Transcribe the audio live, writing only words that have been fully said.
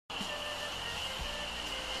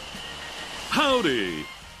Howdy!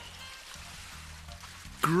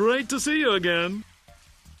 Great to see you again.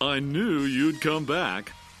 I knew you'd come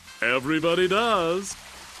back. Everybody does.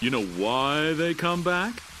 You know why they come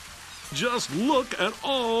back? Just look at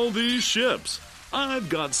all these ships. I've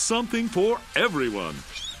got something for everyone.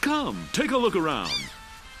 Come, take a look around.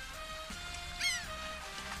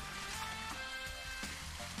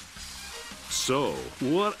 So,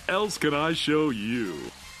 what else can I show you?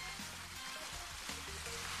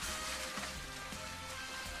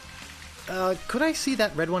 Could I see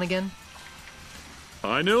that red one again?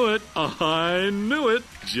 I knew it. I knew it.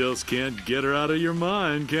 Just can't get her out of your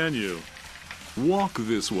mind, can you? Walk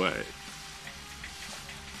this way.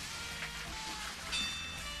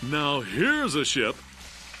 Now here's a ship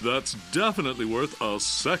that's definitely worth a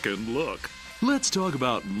second look. Let's talk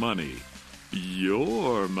about money.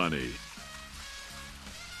 Your money.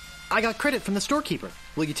 I got credit from the storekeeper.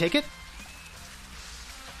 Will you take it?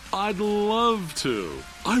 I'd love to.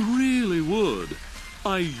 I really would.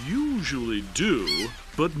 I usually do,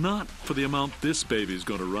 but not for the amount this baby's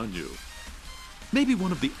going to run you. Maybe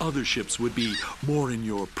one of the other ships would be more in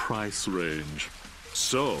your price range.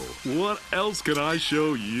 So, what else can I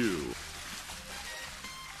show you?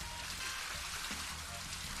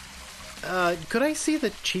 Could I see the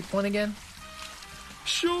cheap one again?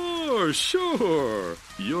 Sure.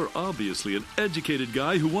 You're obviously an educated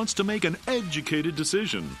guy who wants to make an educated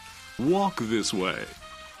decision. Walk this way.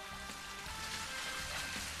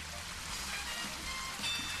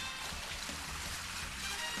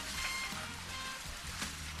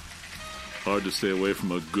 Hard to stay away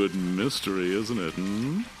from a good mystery, isn't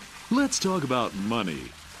it? Let's talk about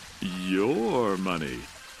money. Your money.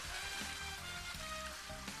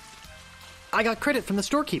 I got credit from the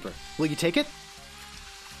storekeeper. Will you take it?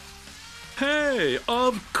 Hey,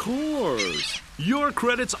 of course. Your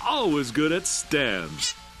credit's always good at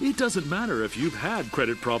Stan's. It doesn't matter if you've had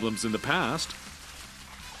credit problems in the past.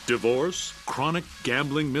 Divorce, chronic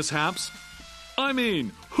gambling mishaps. I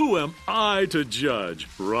mean, who am I to judge,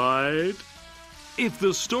 right? If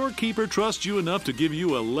the storekeeper trusts you enough to give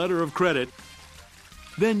you a letter of credit,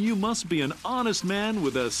 then you must be an honest man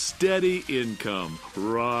with a steady income,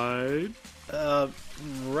 right?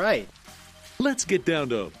 Right. Let's get down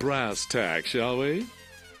to brass tacks, shall we?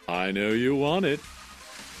 I know you want it.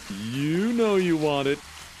 You know you want it.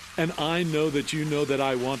 And I know that you know that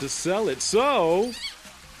I want to sell it, so...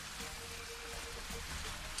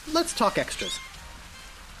 Let's talk extras.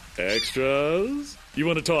 Extras? You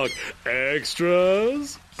want to talk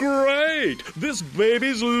extras? Great! This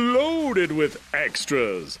baby's loaded with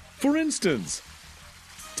extras. For instance,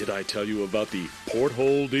 did I tell you about the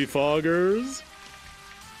porthole defoggers?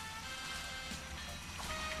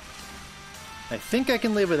 I think I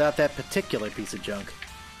can live without that particular piece of junk.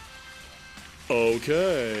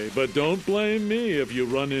 Okay, but don't blame me if you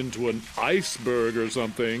run into an iceberg or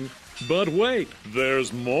something. But wait,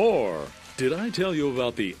 there's more. Did I tell you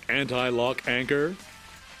about the anti-lock anchor?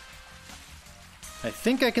 I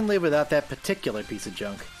think I can live without that particular piece of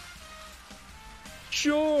junk.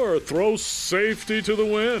 Sure, throw safety to the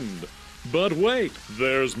wind. But wait,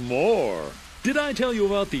 there's more. Did I tell you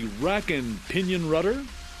about the rack and pinion rudder?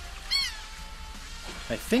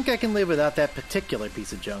 I think I can live without that particular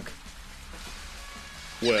piece of junk.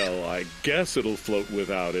 Well, I guess it'll float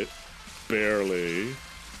without it. Barely.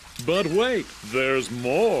 But wait, there's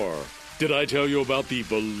more. Did I tell you about the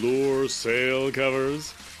velour sail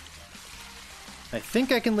covers? I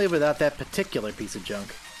think I can live without that particular piece of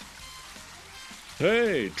junk.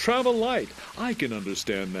 Hey, travel light. I can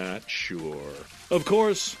understand that, sure. Of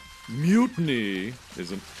course, mutiny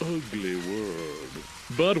is an ugly word.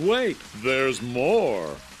 But wait, there's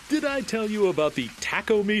more. Did I tell you about the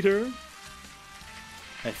tachometer?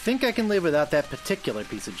 I think I can live without that particular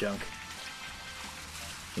piece of junk.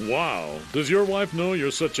 Wow, does your wife know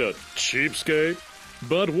you're such a cheapskate?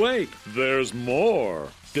 But wait, there's more.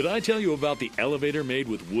 Did I tell you about the elevator made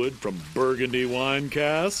with wood from Burgundy wine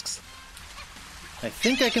casks? I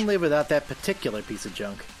think I can live without that particular piece of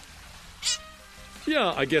junk.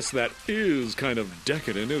 Yeah, I guess that is kind of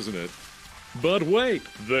decadent, isn't it? But wait,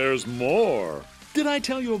 there's more. Did I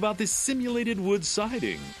tell you about this simulated wood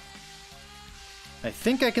siding? I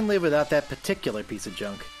think I can live without that particular piece of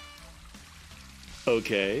junk.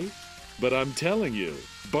 Okay, but I'm telling you,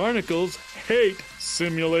 barnacles hate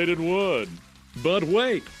simulated wood. But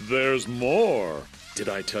wait, there's more. Did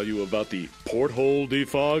I tell you about the porthole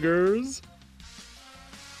defoggers?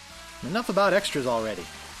 Enough about extras already.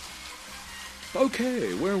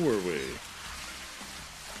 Okay, where were we?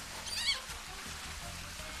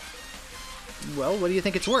 Well, what do you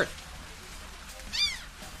think it's worth?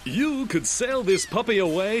 You could sail this puppy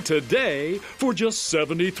away today for just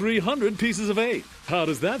 7,300 pieces of 8. How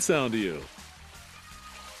does that sound to you?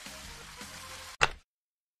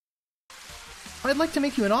 I'd like to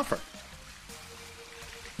make you an offer.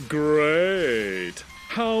 Great.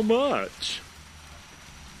 How much?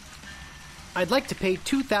 I'd like to pay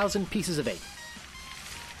 2,000 pieces of 8.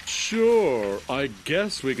 Sure, I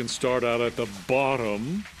guess we can start out at the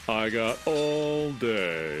bottom. I got all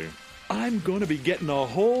day. I'm going to be getting a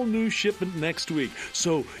whole new shipment next week,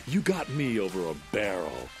 so you got me over a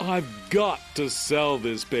barrel. I've got to sell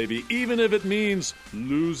this baby, even if it means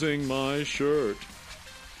losing my shirt.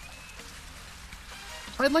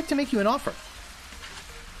 I'd like to make you an offer.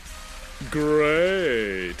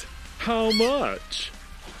 Great. How much?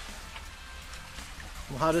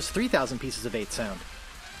 Well, how does 3,000 pieces of 8 sound?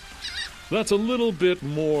 That's a little bit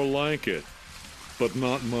more like it, but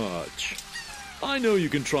not much. I know you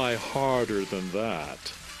can try harder than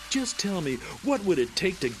that. Just tell me, what would it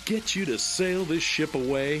take to get you to sail this ship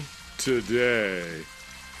away today?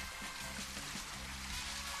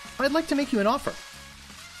 I'd like to make you an offer.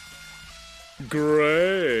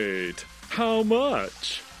 Great. How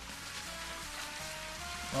much?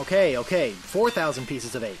 Okay, 4,000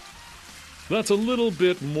 pieces of 8. That's a little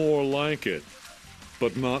bit more like it,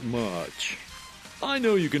 but not much. I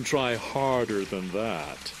know you can try harder than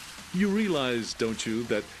that. You realize, don't you,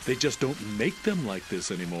 that they just don't make them like this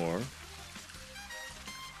anymore?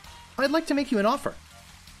 I'd like to make you an offer.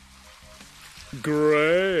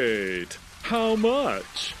 Great. How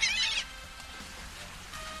much?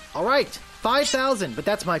 All right, 5,000, but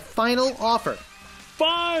that's my final offer.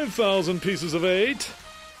 5,000 pieces of 8.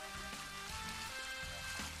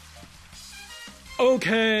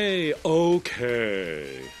 Okay.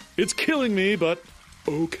 It's killing me, but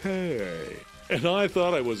okay. And I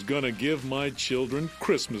thought I was gonna give my children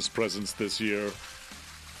Christmas presents this year.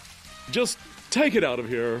 Just take it out of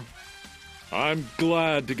here. I'm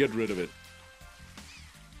glad to get rid of it.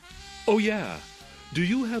 Oh yeah, do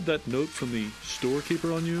you have that note from the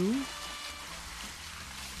storekeeper on you?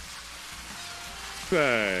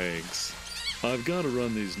 Thanks. I've got to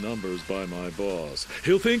run these numbers by my boss.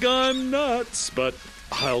 He'll think I'm nuts, but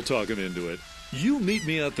I'll talk him into it. You meet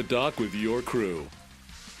me at the dock with your crew.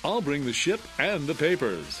 I'll bring the ship and the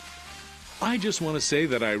papers. I just want to say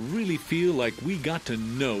that I really feel like we got to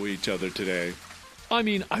know each other today. I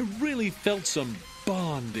mean, I really felt some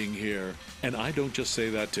bonding here. And I don't just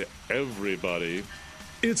say that to everybody.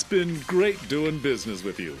 It's been great doing business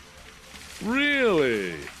with you.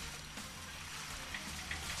 Really.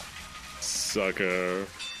 Sucker.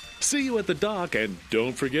 See you at the dock, and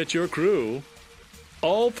don't forget your crew.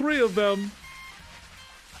 All 3 of them.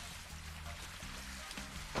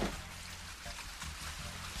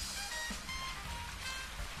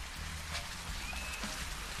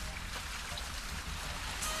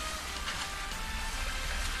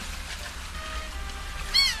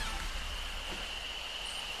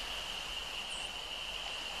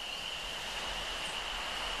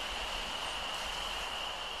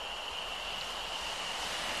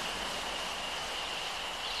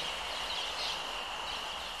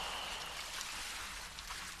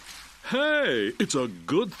 Hey, it's a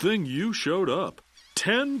good thing you showed up.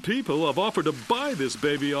 10 people have offered to buy this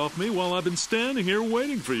baby off me while I've been standing here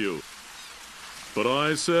waiting for you. But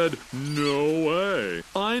I said, no way.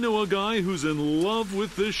 I know a guy who's in love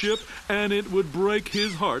with this ship, and it would break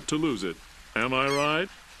his heart to lose it. Am I right?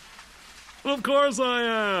 Of course I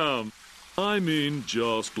am. I mean,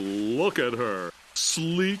 just look at her.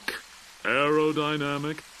 Sleek,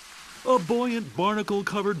 aerodynamic, a buoyant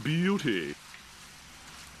barnacle-covered beauty.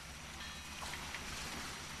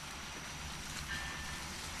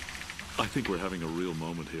 I think we're having a real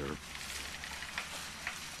moment here.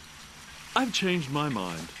 I've changed my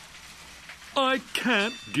mind. I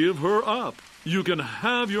can't give her up. You can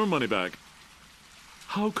have your money back.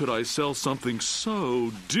 How could I sell something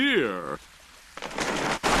so dear?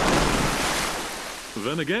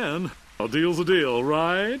 Then again, a deal's a deal,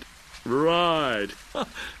 right? Right.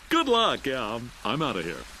 Good luck, yeah. I'm out of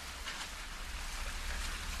here.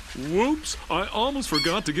 Whoops, I almost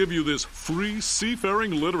forgot to give you this free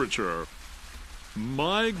seafaring literature.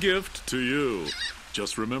 My gift to you.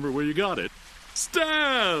 Just remember where you got it.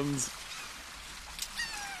 Stands!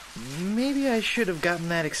 Maybe I should have gotten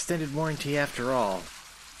that extended warranty after all.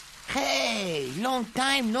 Hey, long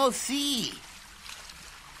time no see.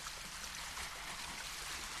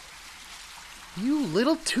 You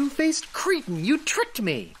little two-faced cretin, you tricked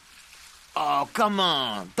me. Oh, come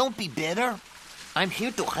on. Don't be bitter. I'm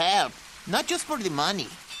here to help, not just for the money.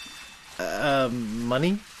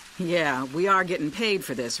 Money? Yeah, we are getting paid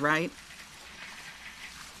for this, right?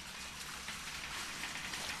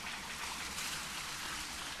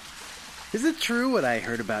 Is it true what I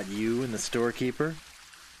heard about you and the storekeeper?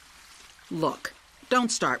 Look, don't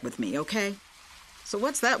start with me, okay? So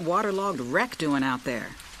what's that waterlogged wreck doing out there?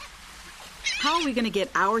 How are we going to get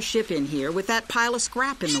our ship in here with that pile of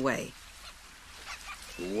scrap in the way?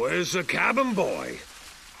 Where's the cabin boy?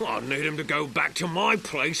 I need him to go back to my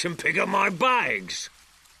place and pick up my bags.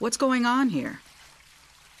 What's going on here?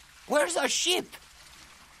 Where's our ship?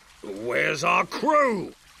 Where's our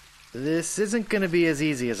crew? This isn't going to be as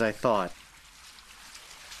easy as I thought.